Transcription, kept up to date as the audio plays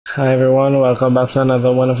Hi everyone, welcome back to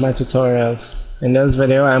another one of my tutorials. In this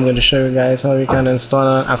video I'm going to show you guys how you can install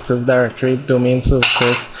an Active Directory domain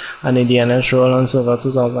service and a DNS role on server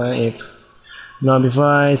 2008. Now before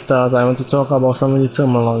I start, I want to talk about some of the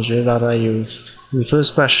terminology that I used. The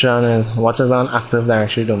first question is, what is an Active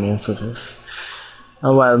Directory domain service?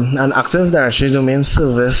 Well, an Active Directory domain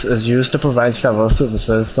service is used to provide several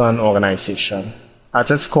services to an organization. At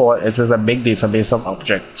its core, it is a big database of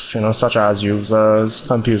objects, such as users,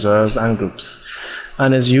 computers, and groups,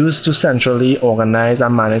 and is used to centrally organize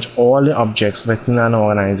and manage all the objects within an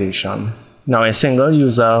organization. Now, a single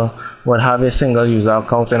user would have a single user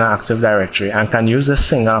account in an Active Directory and can use this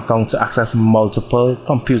single account to access multiple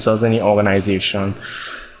computers in the organization.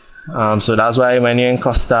 So that's why when you're in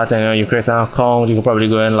Costat and you create an account, you can probably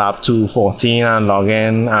go in lab 214 and log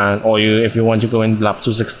in, or if you want to go in lab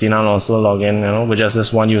 216 and also log in, with just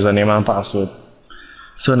this one username and password.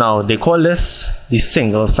 So now they call this the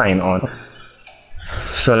single sign-on.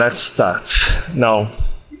 So let's start. Now,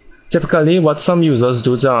 typically what some users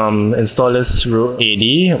do to install this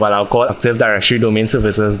AD, well, I'll call Active Directory Domain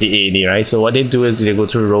Services the AD, right? So what they do is they go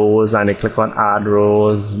to roles and they click on add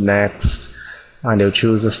roles, next, and they'll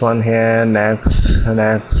choose this one here, next.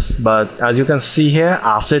 But as you can see here,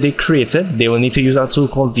 after they create it, they will need to use a tool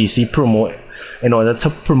called dcpromo in order to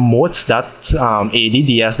promote that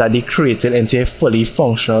ADDS that they created into a fully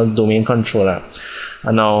functional domain controller.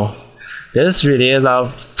 And now this really is,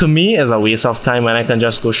 to me, is a waste of time when I can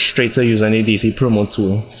just go straight to using the dcpromo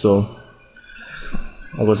tool. So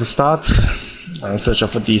I'll go to start and search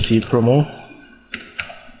for dcpromo,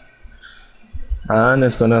 and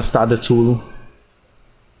it's gonna start the tool.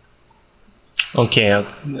 Okay,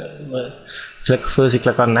 first you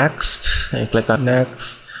click on next, and you click on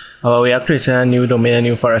next. We are creating a new domain, a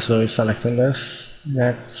new forest, so we're selecting this,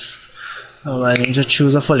 next. I need to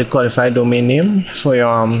choose a fully qualified domain name for your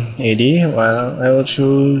AD. Well, I will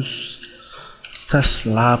choose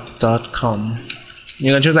testlab.com.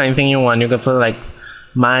 You can choose anything you want. You can put like,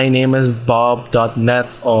 my name is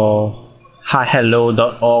bob.net or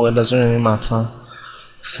hihello.org, it doesn't really matter.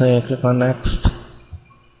 So you click on next.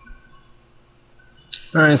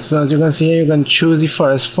 Alright, so as you can see, you can choose the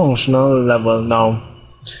forest functional level. Now,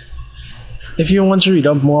 if you want to read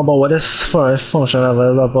up more about what this forest functional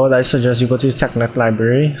level is about, I suggest you go to the TechNet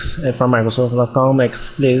library from Microsoft.com. It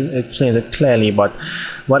explains it clearly, but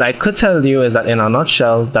what I could tell you is that in a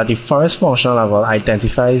nutshell, that the forest functional level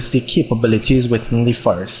identifies the capabilities within the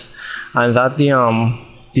forest, and that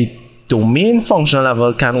the domain functional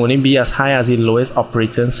level can only be as high as the lowest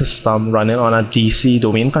operating system running on a DC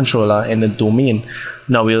domain controller in the domain.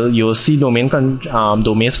 Now you'll see domain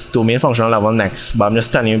functional level next, but I'm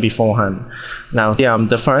just telling you beforehand. Now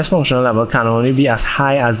the forest functional level can only be as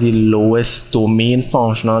high as the lowest domain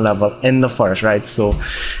functional level in the forest, right? So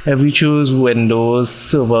if we choose Windows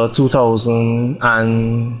Server 2000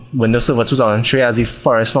 and Windows Server 2003 as the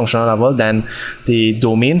forest functional level, then the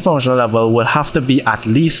domain functional level will have to be at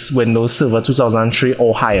least Windows Server 2003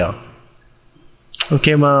 or higher.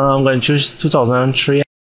 Okay, well, I'm going to choose 2003.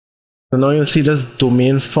 So now you see this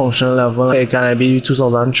domain functional level. It can be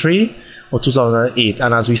 2003 or 2008,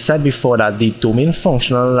 and as we said before, that the domain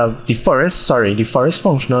functional level, the forest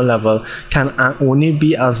functional level can only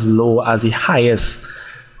be as low as the highest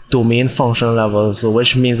domain functional level. So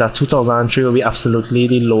which means that 2003 will be absolutely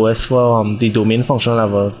the lowest for the domain functional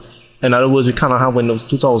levels. In other words, we cannot have Windows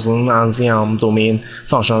 2000 as the domain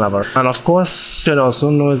functional level. And of course, you also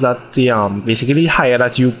know is that the basically higher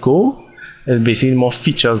that you go, it's basically more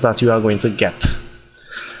features that you are going to get.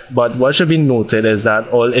 But what should be noted is that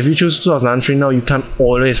if you choose 2003 now, you can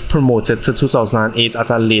always promote it to 2008 at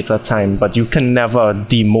a later time, but you can never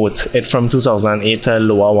demote it from 2008 to a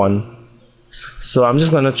lower one. So I'm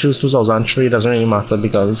just going to choose 2003. It doesn't really matter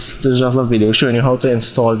because this is just a video showing you how to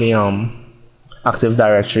install the Active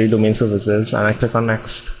Directory domain services, and I click on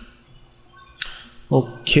next.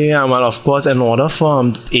 Okay, well, of course, in order for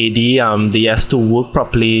DS to work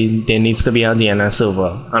properly, there needs to be a DNS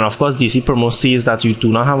server. And of course, dcpromo sees that you do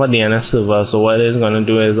not have a DNS server, so what it's going to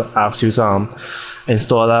do is ask you to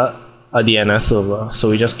install a DNS server. So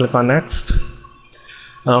we just click on next.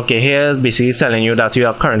 Okay, here it's basically telling you that you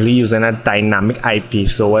are currently using a dynamic IP.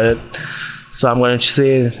 So I'm going to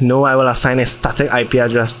say no, I will assign a static IP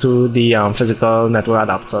address to the physical network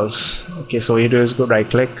adapters. Okay, so what you do is go right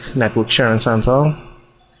click, Network Sharing Center,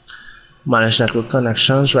 Manage Network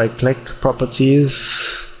Connections, right click,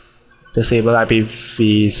 Properties, Disable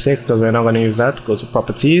IPv6 because we're not going to use that. Go to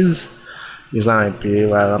Properties, use an IP.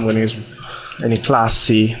 Well, I'm going to use any class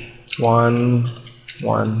C, 1,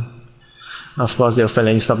 1. Of course, they'll fill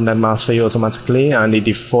in subnet mask for you automatically, and the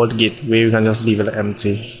default gateway you can just leave it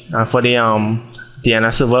empty. And for the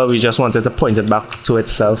DNS server, we just wanted to point it back to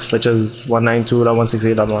itself, which is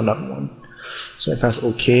 192.168.1.1. So I press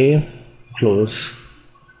OK, close,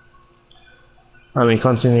 and we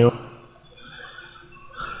continue.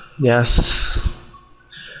 Yes.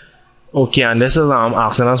 Okay, and this is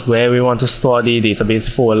asking us where we want to store the database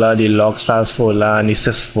folder, the logs files folder, and the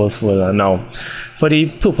sysful folder. Now, for the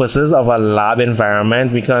purposes of a lab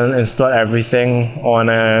environment, we can install everything on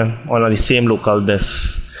the same local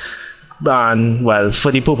disk. And well,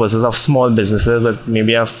 for the purposes of small businesses with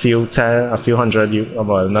maybe a few hundred,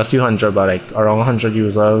 well, not a few hundred, but like around 100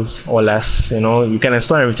 users or less, you can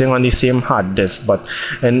install everything on the same hard disk. But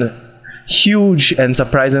in huge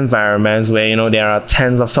enterprise environments where there are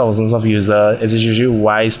tens of thousands of users, it is usually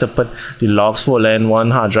wise to put the logs folder in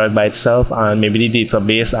one hard drive by itself, and maybe the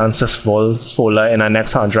database and sysful folder in a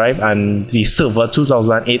next hard drive, and the server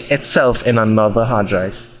 2008 itself in another hard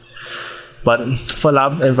drive. But for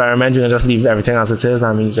lab environment, you can just leave everything as it is,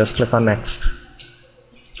 and we just click on next.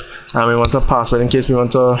 And we want a password in case we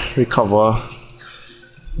want to recover.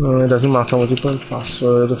 It doesn't matter what you put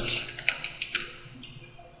password.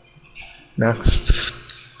 Next.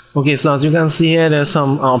 Okay, so as you can see here, there's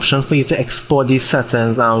some option for you to export these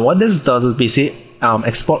settings, and what this does is basically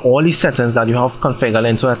export all these settings that you have configured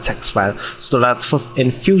into a text file, so that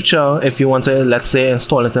in future, if you want to, let's say,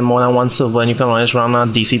 install it in more than one server, and you can always run a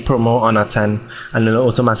dcpromo on a 10 and it'll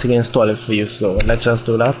automatically install it for you. So let's just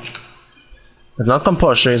do that. It's not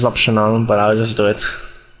compulsory, it's optional, but I'll just do it.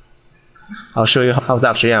 I'll show you how to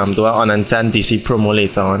actually do it on a 10 dcpromo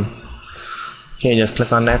later on. Okay, just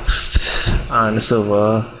click on next, and the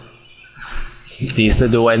server needs to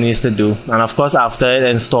do what it needs to do. And of course, after it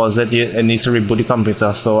installs it, it needs to reboot the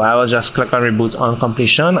computer. So I will just click on reboot on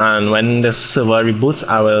completion, and when the server reboots,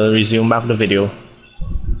 I will resume back the video.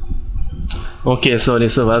 Okay, so the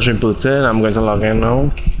server is rebooted. I'm going to log in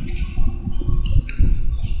now.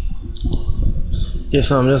 Okay,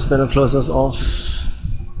 so I'm just going to close this off.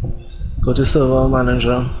 Go to server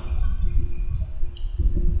manager.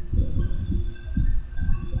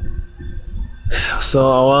 So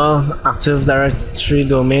our Active Directory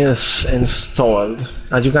domain is installed.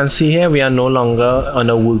 As you can see here, we are no longer on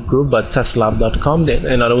a work group but testlab.com.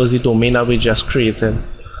 In other words, the domain that we just created.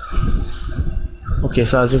 Okay,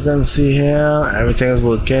 so as you can see here, everything is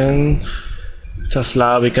working.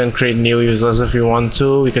 TestLab, we can create new users if you want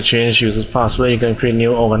to. We can change user password. You can create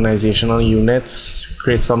new organizational units.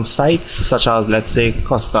 Create some sites such as, let's say,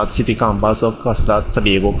 Costa City Campus or Costa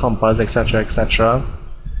Tobago Campus, etc., etc.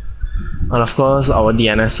 And of course, our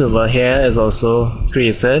DNS server here is also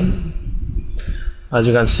created. As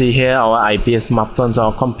you can see here, our IP is mapped onto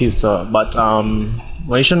our computer. But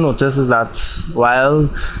what you should notice is that while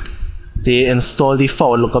they installed the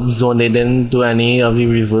forward lookup zone, they didn't do any of the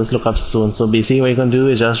reverse lookup zone. So basically what you can do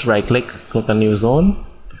is just right click, click on new zone,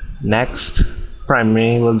 next,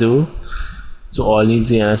 primary will do to all the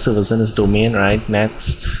DNS servers in this domain, right?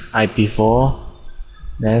 Next, IP4.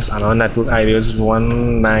 Next, and our network ID is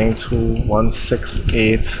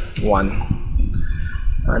 192.168.1.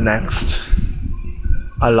 And next,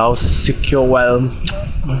 allow secure. Well,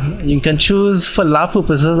 you can choose for lab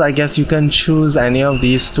purposes. I guess you can choose any of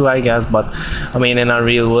these two, I guess. But I mean, in a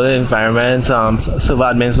real world environment, server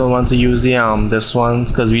admins don't want to use the this one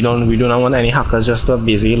because we do not want any hackers just to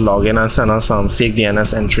basically log in and send us some fake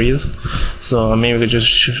DNS entries. So I mean, we could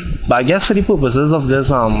just. But I guess for the purposes of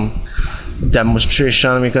this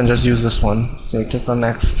demonstration, we can just use this one. So we click on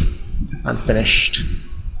next and finished.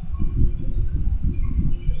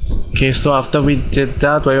 Okay, so after we did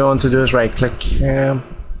that, what we want to do is right click here,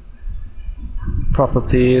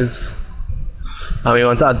 properties, and we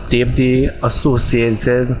want to update the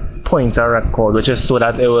associated pointer record, which is so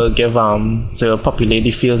that it will give so it will populate the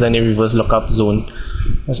fields in the reverse lookup zone.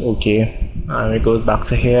 That's okay. And we go back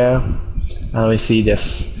to here and we see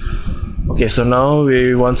this. Okay, so now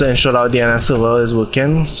we want to ensure our DNS server is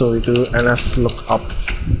working, so we do ns lookup.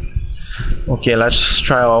 Okay, let's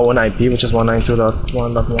try our own IP, which is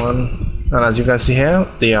 192.1.1, and as you can see here,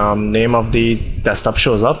 the name of the desktop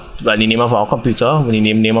shows up, well, the name of our computer, the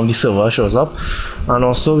name of the server shows up, and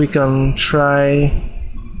also we can try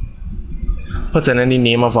putting in the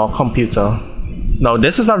name of our computer. Now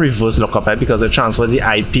this is a reverse lookup, right, because it transfers the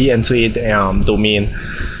IP into a domain.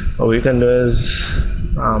 What we can do is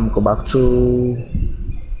go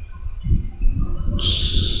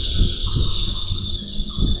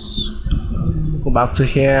back to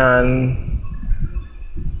here, and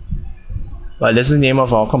well, this is the name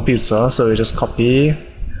of our computer, so we just copy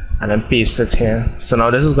and then paste it here. So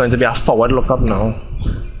now this is going to be a forward lookup now.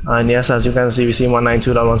 And yes, as you can see, we see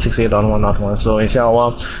 192.168.1.1. So you see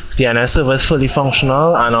our DNS server is fully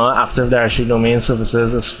functional and our Active Directory domain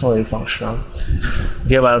services is fully functional.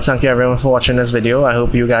 Okay, well, thank you everyone for watching this video. I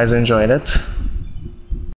hope you guys enjoyed it.